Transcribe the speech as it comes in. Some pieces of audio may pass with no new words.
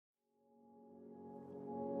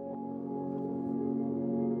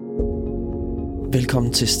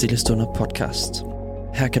Velkommen til Stillestunder podcast.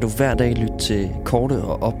 Her kan du hver dag lytte til korte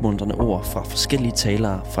og opmuntrende ord fra forskellige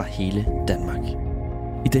talere fra hele Danmark.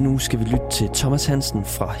 I denne uge skal vi lytte til Thomas Hansen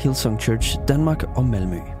fra Hansen Church Danmark og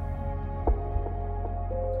Malmø.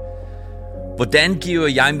 Hvordan giver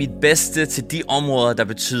jeg mit bedste til de områder, der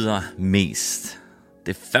betyder mest?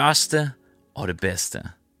 Det første og det bedste.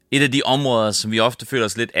 Et af de områder, som vi ofte føler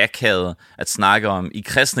os lidt akavet at snakke om i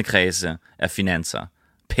kristne kredse, er finanser.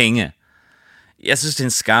 Penge. Jeg synes, det er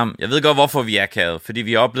en skam. Jeg ved godt, hvorfor vi er akavet. Fordi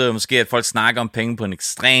vi oplever måske, at folk snakker om penge på en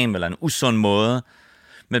ekstrem eller en usund måde.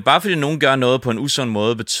 Men bare fordi nogen gør noget på en usund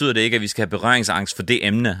måde, betyder det ikke, at vi skal have berøringsangst for det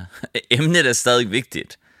emne. Emnet er stadig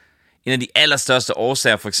vigtigt. En af de allerstørste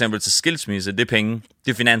årsager for eksempel til skilsmisse, det er penge.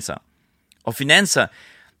 Det er finanser. Og finanser,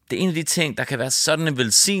 det er en af de ting, der kan være sådan en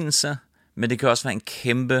velsignelse, men det kan også være en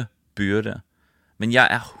kæmpe byrde. Men jeg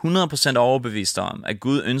er 100% overbevist om, at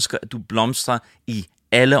Gud ønsker, at du blomstrer i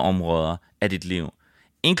alle områder af dit liv,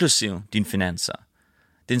 inklusiv dine finanser.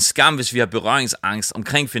 Det er en skam, hvis vi har berøringsangst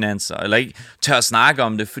omkring finanser, eller ikke tør at snakke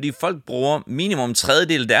om det, fordi folk bruger minimum en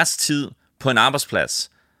tredjedel af deres tid på en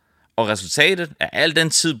arbejdsplads. Og resultatet af al den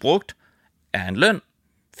tid brugt er en løn,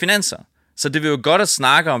 finanser. Så det vil jo godt at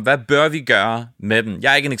snakke om, hvad bør vi gøre med dem.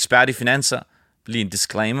 Jeg er ikke en ekspert i finanser, lige en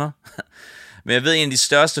disclaimer. Men jeg ved, at en af de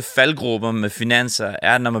største faldgrupper med finanser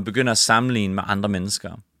er, når man begynder at sammenligne med andre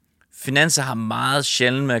mennesker. Finanser har meget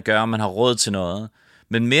sjældent med at gøre, om man har råd til noget,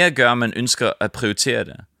 men mere at gøre, om man ønsker at prioritere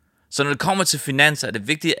det. Så når det kommer til finanser, er det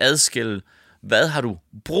vigtigt at adskille, hvad har du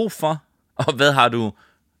brug for, og hvad har du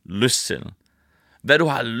lyst til. Hvad du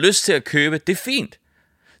har lyst til at købe, det er fint,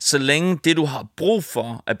 så længe det, du har brug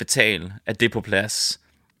for at betale, at det er på plads.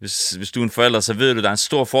 Hvis du er en forælder, så ved du, at der er en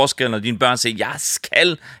stor forskel, når dine børn siger, jeg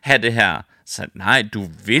skal have det her. Så nej, du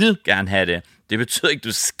vil gerne have det. Det betyder ikke,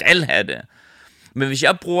 du skal have det. Men hvis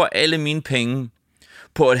jeg bruger alle mine penge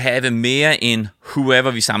på at have mere end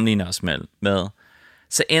whoever vi sammenligner os med,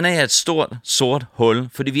 så ender jeg et stort, sort hul.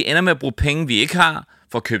 Fordi vi ender med at bruge penge, vi ikke har,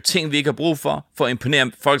 for at købe ting, vi ikke har brug for at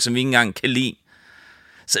imponere folk, som vi ikke engang kan lide.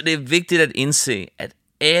 Så det er vigtigt at indse, at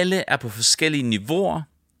alle er på forskellige niveauer,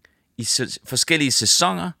 i forskellige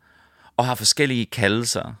sæsoner, og har forskellige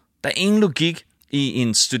kaldelser. Der er ingen logik i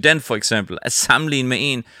en student for eksempel, at sammenligne med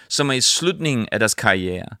en, som er i slutningen af deres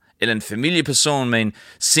karriere. Eller en familieperson med en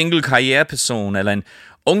single karriereperson, eller en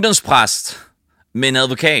ungdomspræst med en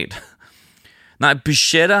advokat. Nej,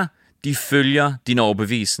 budgetter, de følger din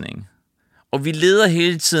overbevisning. Og vi leder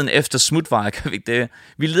hele tiden efter smutveje, kan vi ikke det?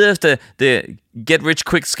 Vi leder efter det get rich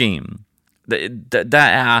quick scheme. Der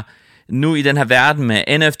er nu i den her verden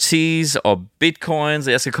med NFTs og bitcoins,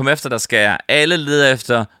 og jeg skal komme efter, der skal jeg alle lede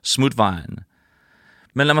efter smutvejen.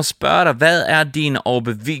 Men lad mig spørge dig, hvad er din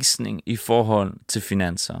overbevisning i forhold til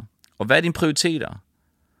finanser? Og hvad er dine prioriteter?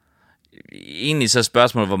 Egentlig så er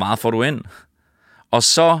spørgsmålet, hvor meget får du ind? Og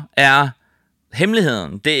så er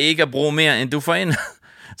hemmeligheden, det er ikke at bruge mere, end du får ind.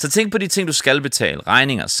 Så tænk på de ting, du skal betale.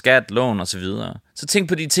 Regninger, skat, lån osv. Så tænk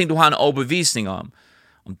på de ting, du har en overbevisning om.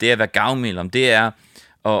 Om det er at være gavmild, om det er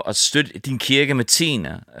at støtte din kirke med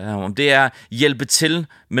tiende, om det er at hjælpe til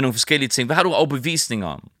med nogle forskellige ting. Hvad har du overbevisning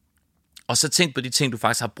om? Og så tænk på de ting, du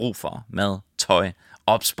faktisk har brug for. Mad, tøj,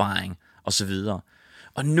 opsparing osv.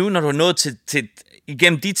 Og nu, når du er nået til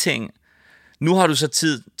igennem de ting, nu har du så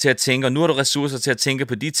tid til at tænke, og nu har du ressourcer til at tænke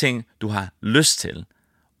på de ting, du har lyst til.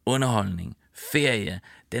 Underholdning, ferie,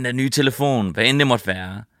 den der nye telefon, hvad end det måtte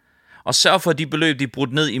være. Og sørg for, at de beløb, de er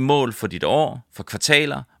brudt ned i mål for dit år, for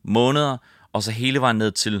kvartaler, måneder, og så hele vejen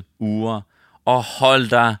ned til uger. Og hold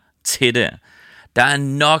dig til det. Der er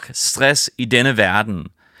nok stress i denne verden.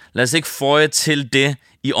 Lad os ikke føje til det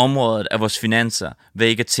i området af vores finanser, ved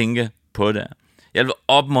ikke at tænke på det. Jeg vil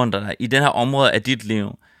opmuntre dig i den her område af dit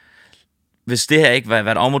liv. Hvis det her ikke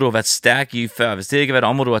var et område, du har været stærk i før, hvis det ikke har været et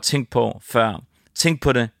område, du har tænkt på før, tænk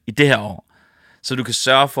på det i det her år. Så du kan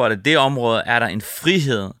sørge for, at i det område er der en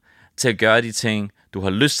frihed til at gøre de ting, du har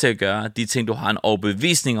lyst til at gøre, de ting, du har en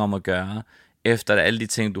overbevisning om at gøre, efter at alle de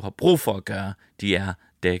ting, du har brug for at gøre, de er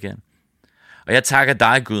dækket. Og jeg takker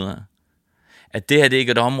dig, Gud, at det her det ikke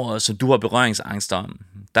er et område, som du har berøringsangst om.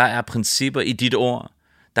 Der er principper i dit ord,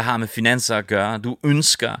 der har med finanser at gøre. Du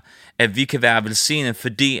ønsker, at vi kan være velsignet,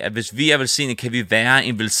 fordi at hvis vi er velsignet, kan vi være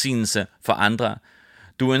en velsignelse for andre.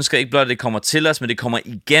 Du ønsker ikke blot, at det kommer til os, men det kommer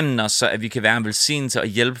igennem os, så at vi kan være en velsignelse og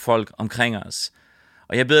hjælpe folk omkring os.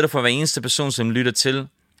 Og jeg beder dig for hver eneste person, som lytter til.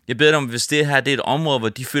 Jeg beder dig om, hvis det her det er et område, hvor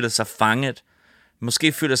de føler sig fanget,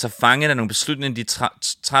 måske føler sig fanget af nogle beslutninger, de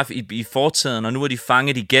træffede i fortiden, og nu er de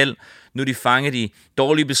fanget i gæld, nu er de fanget i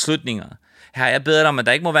dårlige beslutninger. Her, jeg beder dig om, at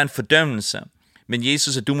der ikke må være en fordømmelse, men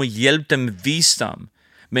Jesus, at du må hjælpe dem med visdom,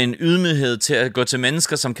 med en ydmyghed til at gå til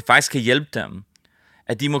mennesker, som faktisk kan hjælpe dem.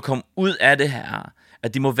 at de må komme ud af det her,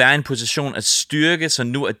 at de må være i en position at styrke sig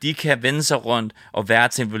nu, at de kan vende sig rundt og være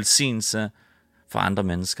til en velsignelse for andre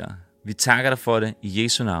mennesker. Vi takker dig for det i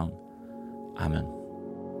Jesu navn. Amen.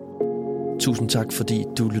 Tusind tak, fordi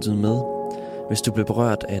du lyttede med. Hvis du blev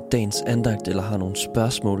berørt af dagens andagt eller har nogle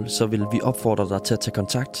spørgsmål, så vil vi opfordre dig til at tage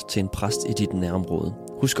kontakt til en præst i dit nærområde.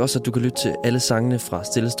 Husk også, at du kan lytte til alle sangene fra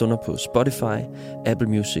Stille Stunder på Spotify, Apple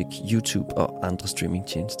Music, YouTube og andre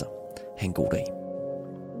streamingtjenester. Ha' en god dag.